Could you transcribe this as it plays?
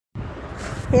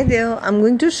Hey there, I'm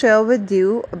going to share with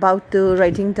you about the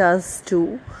writing task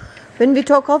 2. When we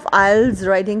talk of IELTS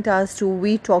writing task 2,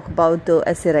 we talk about the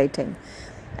essay writing.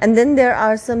 And then there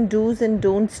are some do's and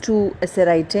don'ts to essay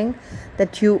writing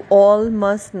that you all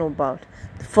must know about.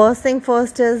 The first thing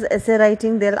first is essay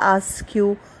writing, they'll ask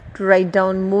you to write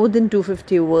down more than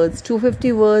 250 words.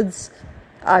 250 words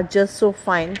are just so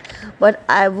fine, but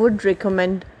I would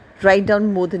recommend write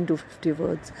down more than 250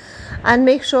 words, and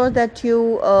make sure that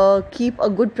you keep a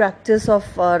good practice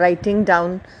of writing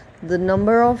down the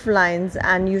number of lines,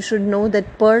 and you should know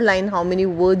that per line how many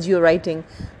words you're writing,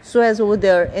 so as over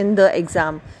there in the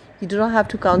exam you do not have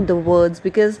to count the words,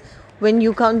 because when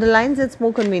you count the lines it's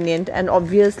more convenient and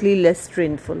obviously less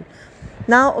strainful.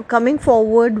 Now coming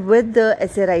forward with the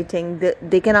essay writing,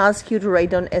 they can ask you to write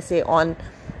down essay on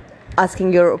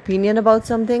asking your opinion about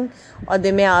something, or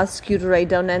they may ask you to write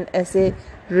down an essay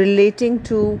relating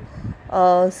to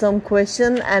some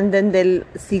question, and then they'll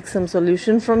seek some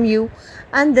solution from you,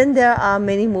 and then there are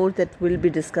many more that we'll be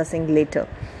discussing later.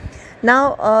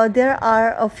 Now there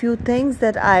are a few things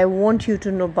that I want you to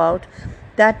know about,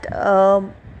 that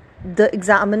the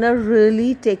examiner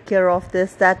really take care of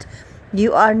this, that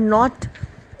you are not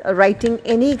writing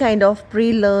any kind of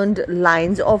pre-learned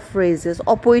lines or phrases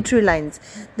or poetry lines.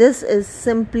 This is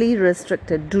simply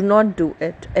restricted. Do not do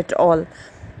it at all,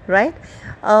 right?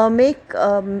 Make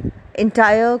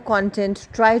entire content,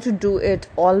 try to do it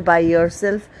all by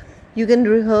yourself. You can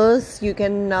rehearse, you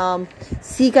can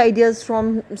seek ideas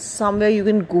from somewhere, you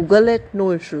can Google it,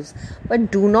 no issues, but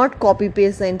do not copy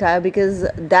paste the entire, because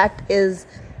that is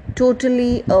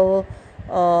totally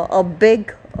a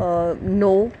big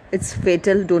no, it's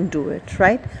fatal. Don't do it,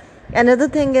 right? Another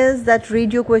thing is that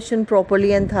read your question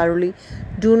properly and thoroughly.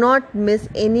 Do not miss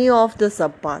any of the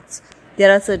subparts.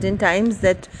 There are certain times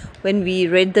that when we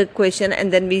read the question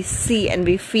and then we see and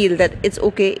we feel that it's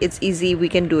okay, it's easy, we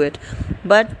can do it,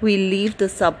 but we leave the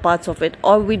subparts of it,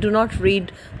 or we do not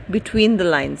read between the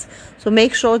lines. So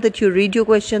make sure that you read your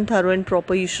question thorough and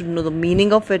proper. You should know the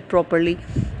meaning of it properly.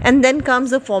 And then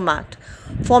comes the format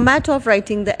of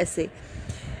writing the essay.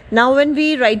 Now when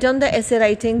we write down the essay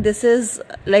writing, this is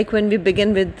like when we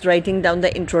begin with writing down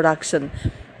the introduction.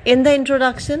 In the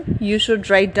introduction, you should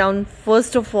write down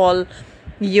first of all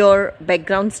your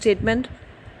background statement.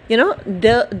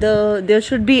 There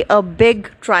should be a big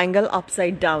triangle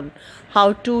upside down.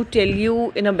 How to tell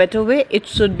you in a better way? It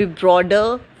should be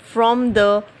broader from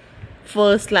the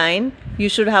first line. You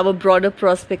should have a broader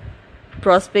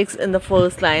prospects in the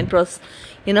first line.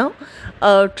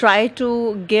 Try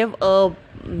to give a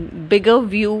bigger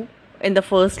view in the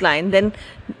first line, then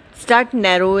start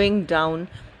narrowing down,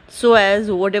 so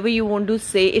as whatever you want to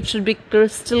say, it should be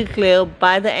crystal clear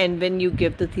by the end when you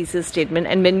give the thesis statement,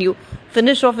 and when you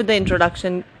finish off with the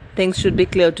introduction, things should be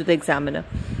clear to the examiner.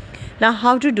 Now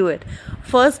how to do it?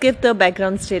 First give the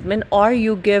background statement, or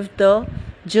you give the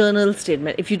journal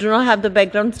statement. If you do not have the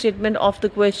background statement of the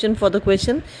question, for the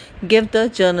question, give the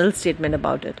journal statement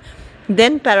about it.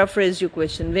 Then paraphrase your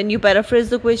question. When you paraphrase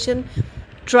the question,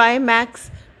 try max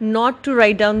not to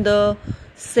write down the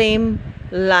same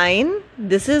line.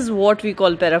 This is what we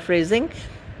call paraphrasing.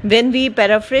 When we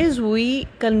paraphrase, we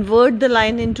convert the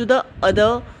line into the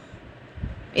other,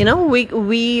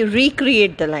 we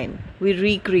recreate the line.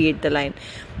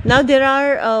 Now there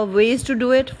are ways to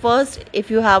do it. First, if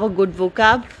you have a good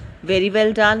vocab, very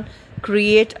well done.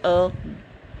 Create a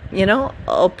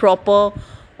proper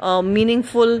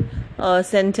meaningful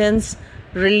sentence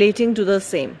relating to the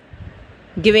same,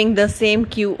 giving the same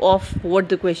cue of what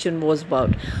the question was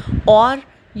about. Or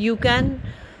you can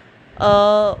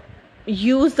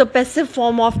use the passive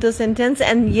form of the sentence,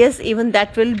 and yes, even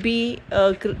that will be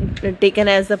taken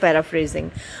as the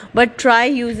paraphrasing, but try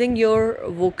using your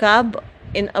vocab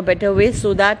in a better way,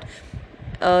 so that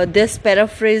this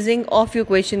paraphrasing of your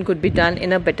question could be done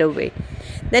in a better way.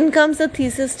 Then comes the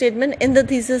thesis statement. In the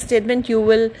thesis statement, you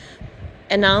will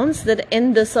announce that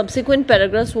in the subsequent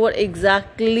paragraphs what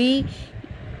exactly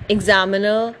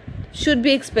examiner should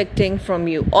be expecting from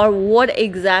you, or what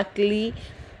exactly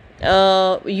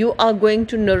you are going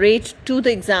to narrate to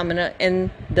the examiner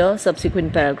in the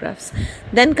subsequent paragraphs.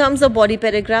 Then comes the body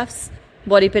paragraphs.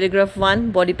 Body paragraph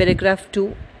 1, body paragraph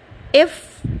 2.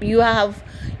 If you have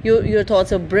your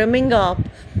thoughts are brimming up,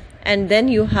 and then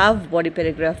you have body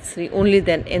paragraph 3, only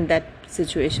then in that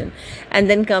situation. And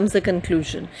then comes the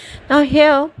conclusion. Now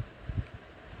here,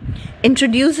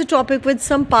 introduce the topic with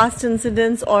some past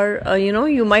incidents, or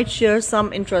you might share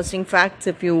some interesting facts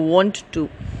if you want to.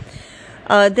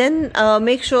 Then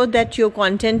make sure that your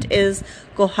content is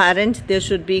coherent. There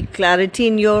should be clarity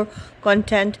in your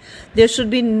content. There should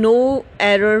be no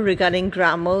error regarding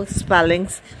grammar,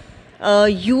 spellings.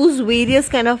 use various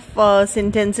kind of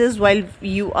sentences while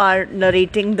you are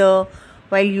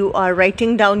while you are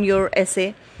writing down your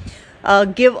essay.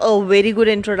 Give a very good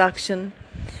introduction.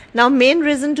 Now, main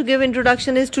reason to give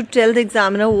introduction is to tell the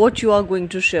examiner what you are going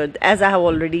to share, as I have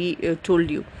already told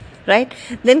you, right?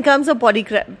 Then comes a body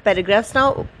paragraphs.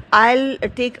 Now, I'll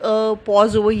take a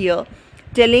pause over here,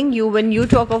 telling you, when you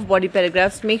talk of body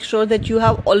paragraphs, make sure that you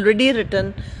have already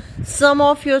written some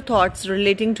of your thoughts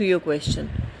relating to your question,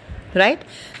 right?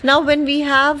 Now, when we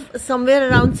have somewhere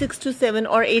around 6 to 7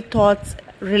 or 8 thoughts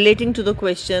relating to the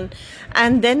question,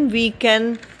 and then we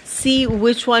can see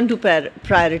which one to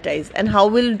prioritize. And how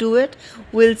we'll do it?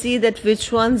 We'll see that which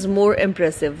one's more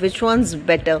impressive, which one's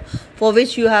better, for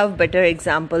which you have better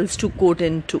examples to quote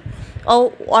into,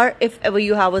 or if ever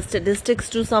you have a statistics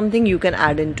to something, you can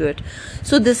add into it.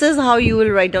 So this is how you will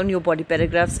write down your body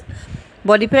paragraphs.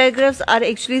 Body paragraphs are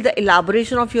actually the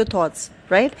elaboration of your thoughts,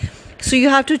 right? So you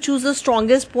have to choose the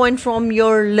strongest point from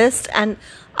your list, and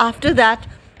after that,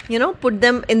 put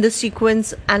them in the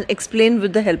sequence and explain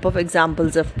with the help of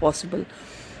examples if possible.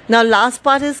 Now, last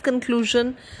part is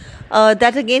conclusion.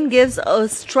 That again gives a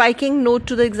striking note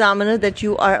to the examiner that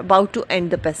you are about to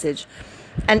end the passage.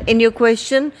 And in your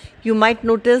question, you might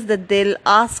notice that they'll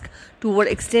ask, to what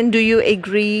extent do you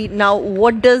agree? Now,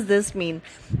 what does this mean?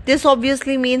 This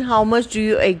obviously means how much do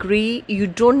you agree. You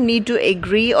don't need to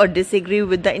agree or disagree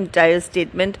with the entire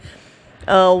statement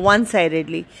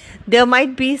one-sidedly. There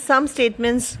might be some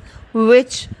statements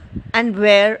which and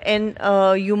wherein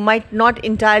you might not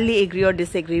entirely agree or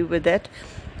disagree with it.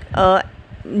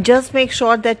 Just make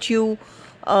sure that you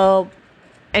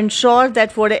ensure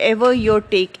that whatever your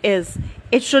take is,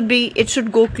 it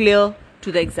should go clear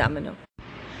to the examiner.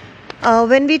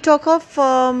 When we talk of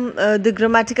the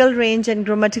grammatical range and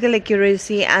grammatical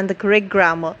accuracy and the correct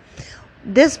grammar,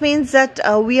 this means that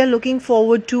we are looking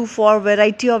forward to for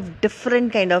variety of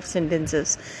different kind of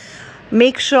sentences.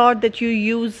 Make sure that you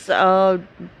use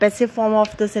passive form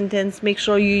of the sentence. Make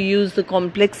sure you use the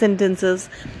complex sentences,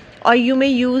 or you may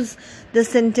use the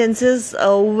sentences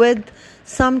with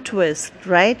some twist,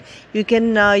 right? You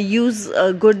can use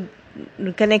good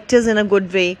connectors in a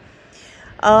good way.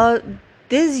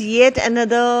 There's yet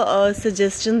another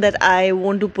suggestion that I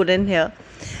want to put in here.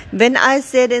 When I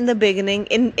said in the beginning,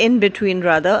 in between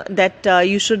rather, that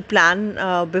you should plan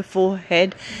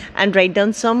beforehand and write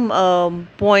down some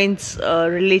points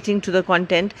relating to the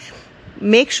content,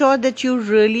 make sure that you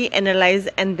really analyze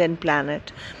and then plan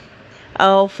it.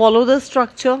 Follow the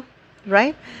structure,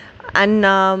 right? And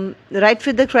write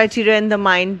with the criteria in the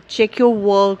mind. Check your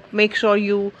work. Make sure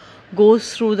you go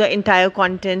through the entire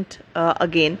content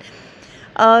again.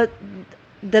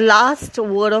 The last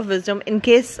word of wisdom, in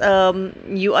case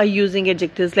you are using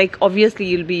adjectives, like obviously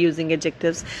you'll be using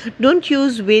adjectives, don't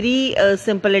use very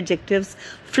simple adjectives.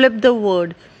 Flip the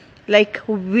word, like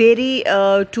very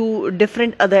to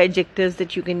different other adjectives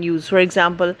that you can use. For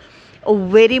example, a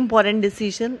very important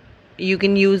decision, you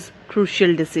can use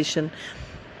crucial decision.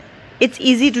 It's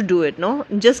easy to do it, no?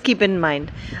 Just keep in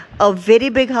mind. A very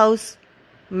big house,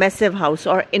 massive house,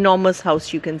 or enormous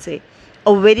house, you can say.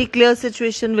 A very clear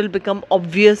situation will become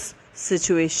obvious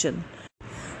situation.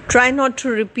 Try not to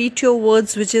repeat your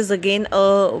words, which is again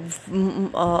a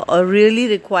really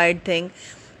required thing.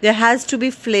 There has to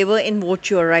be flavor in what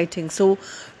you are writing. So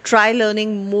try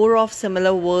learning more of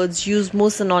similar words. Use more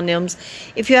synonyms.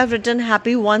 If you have written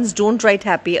happy once, don't write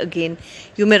happy again.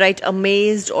 You may write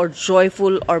amazed or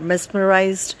joyful or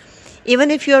mesmerized. Even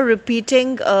if you are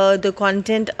repeating the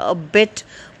content a bit,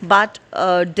 but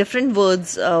different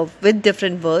words with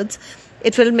different words,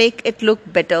 it will make it look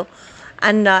better,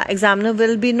 and examiner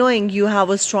will be knowing you have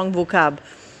a strong vocab.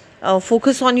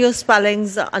 Focus on your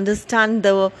spellings, understand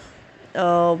the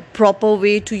proper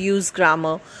way to use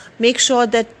grammar. Make sure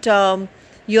that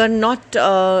you are not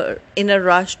in a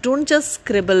rush. Don't just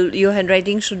scribble. Your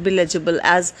handwriting should be legible,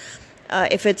 as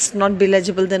if it's not be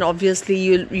legible, then obviously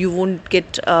you won't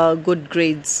get good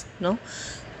grades, no?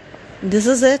 This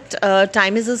is it.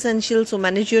 Time is essential, so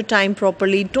manage your time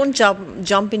properly. Don't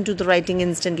jump into the writing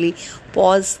instantly.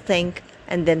 Pause, think,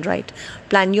 and then write.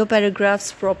 Plan your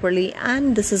paragraphs properly,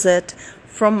 and this is it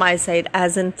from my side.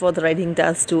 As in for the writing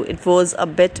task too, it was a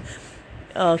bit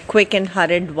quick and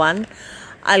hurried one.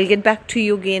 I'll get back to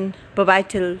you again. Bye bye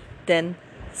till then.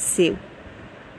 See you.